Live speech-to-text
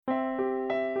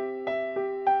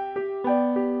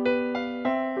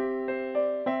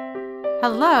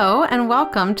Hello, and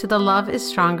welcome to the Love is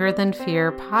Stronger Than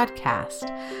Fear podcast.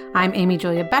 I'm Amy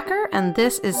Julia Becker, and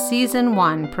this is Season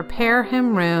 1, Prepare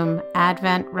Him Room,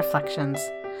 Advent Reflections.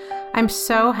 I'm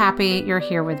so happy you're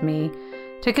here with me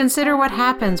to consider what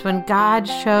happens when God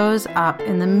shows up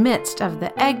in the midst of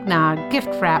the eggnog,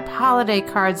 gift wrap, holiday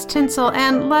cards, tinsel,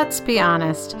 and let's be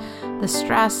honest, the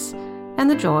stress and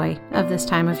the joy of this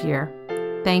time of year.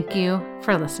 Thank you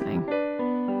for listening.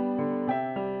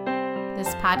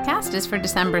 This podcast is for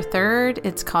December 3rd.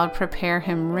 It's called Prepare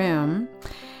Him Room.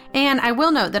 And I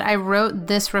will note that I wrote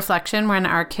this reflection when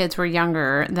our kids were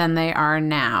younger than they are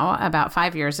now, about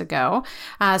 5 years ago.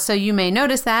 So you may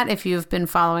notice that if you've been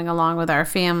following along with our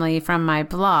family from my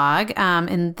blog.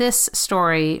 In this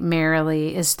story,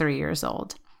 Marilee is 3 years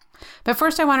old. But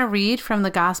first I want to read from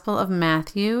the Gospel of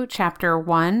Matthew, chapter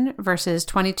 1, verses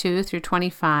 22 through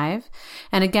 25.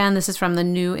 And again, this is from the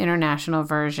New International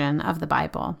Version of the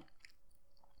Bible.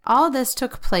 All this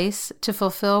took place to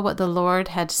fulfill what the Lord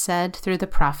had said through the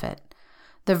prophet.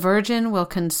 The virgin will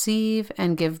conceive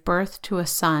and give birth to a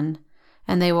son,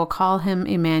 and they will call him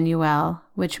Emmanuel,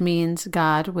 which means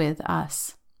God with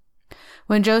us.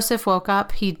 When Joseph woke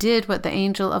up, he did what the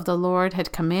angel of the Lord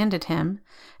had commanded him,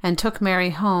 and took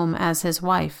Mary home as his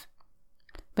wife.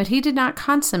 But he did not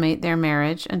consummate their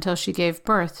marriage until she gave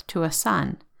birth to a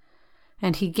son,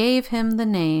 and he gave him the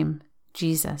name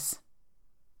Jesus.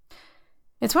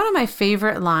 It's one of my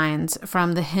favorite lines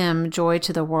from the hymn Joy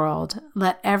to the World,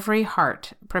 Let Every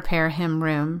Heart Prepare Him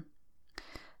Room.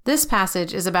 This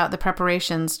passage is about the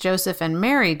preparations Joseph and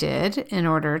Mary did in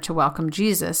order to welcome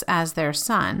Jesus as their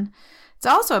son. It's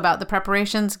also about the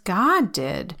preparations God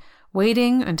did,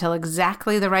 waiting until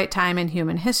exactly the right time in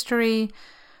human history,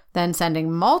 then sending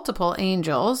multiple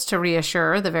angels to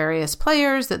reassure the various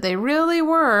players that they really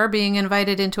were being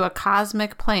invited into a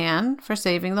cosmic plan for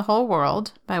saving the whole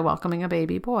world by welcoming a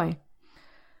baby boy.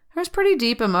 There's pretty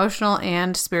deep emotional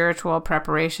and spiritual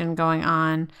preparation going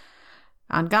on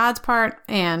God's part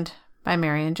and by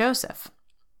Mary and Joseph.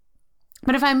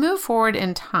 But if I move forward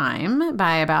in time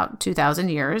by about 2,000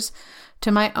 years,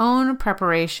 to my own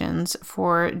preparations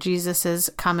for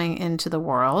Jesus's coming into the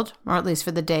world, or at least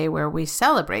for the day where we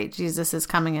celebrate Jesus's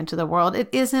coming into the world, it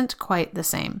isn't quite the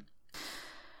same.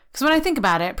 Because when I think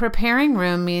about it, preparing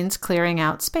room means clearing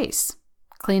out space,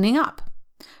 cleaning up,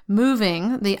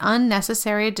 moving the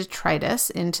unnecessary detritus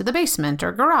into the basement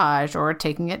or garage, or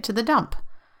taking it to the dump.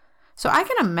 So I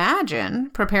can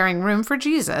imagine preparing room for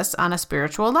Jesus on a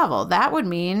spiritual level. That would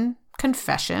mean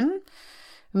confession.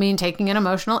 It would mean taking an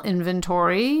emotional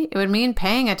inventory. It would mean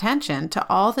paying attention to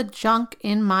all the junk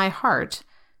in my heart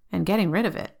and getting rid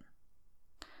of it.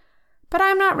 But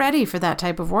I'm not ready for that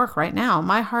type of work right now.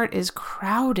 My heart is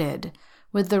crowded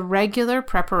with the regular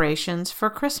preparations for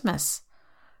Christmas.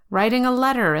 Writing a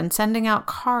letter and sending out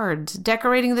cards,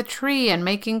 decorating the tree and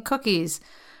making cookies,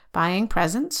 buying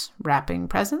presents, wrapping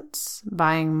presents,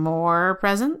 buying more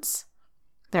presents.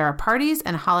 There are parties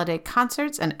and holiday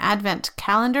concerts and advent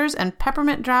calendars and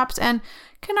peppermint drops and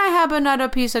 "Can I have another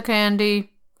piece of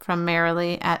candy?" from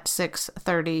Marilee at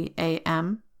 6:30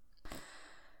 a.m.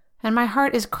 And my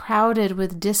heart is crowded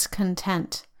with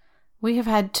discontent. We have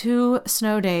had 2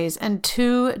 snow days and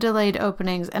 2 delayed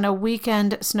openings and a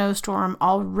weekend snowstorm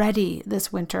already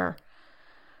this winter.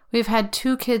 We've had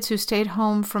 2 kids who stayed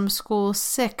home from school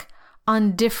sick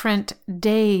on different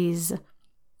days.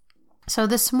 So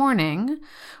this morning,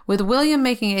 with William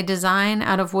making a design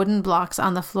out of wooden blocks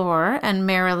on the floor and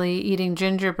Marilee eating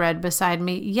gingerbread beside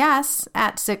me, yes,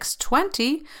 at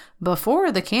 6:20,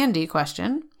 before the candy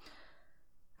question,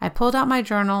 I pulled out my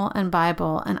journal and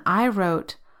Bible and I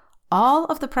wrote, all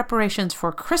of the preparations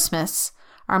for Christmas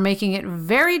are making it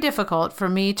very difficult for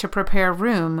me to prepare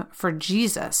room for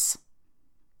Jesus.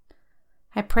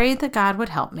 I prayed that God would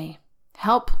help me.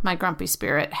 Help my grumpy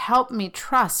spirit. Help me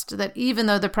trust that even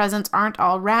though the presents aren't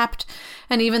all wrapped,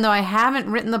 and even though I haven't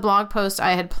written the blog post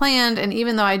I had planned, and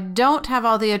even though I don't have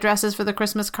all the addresses for the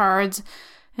Christmas cards,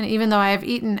 and even though I have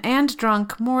eaten and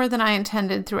drunk more than I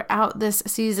intended throughout this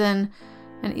season,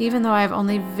 and even though I have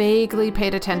only vaguely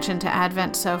paid attention to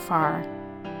Advent so far,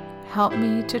 help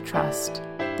me to trust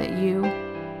that you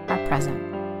are present,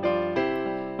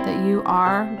 that you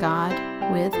are God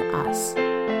with us,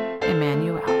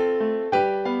 Emmanuel.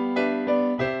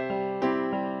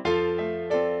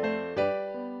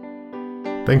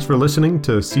 Thanks for listening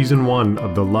to Season 1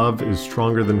 of the Love is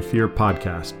Stronger Than Fear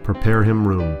podcast, Prepare Him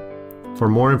Room. For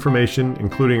more information,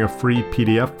 including a free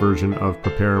PDF version of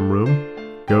Prepare Him Room,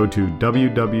 go to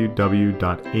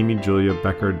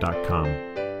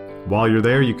www.amyjuliabecker.com. While you're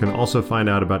there, you can also find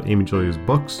out about Amy Julia's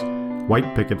books,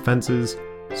 White Picket Fences,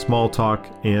 Small Talk,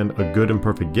 and A Good and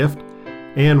Perfect Gift,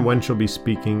 and when she'll be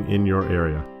speaking in your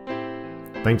area.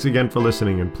 Thanks again for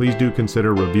listening, and please do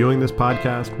consider reviewing this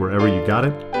podcast wherever you got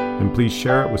it, and please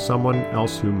share it with someone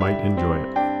else who might enjoy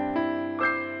it.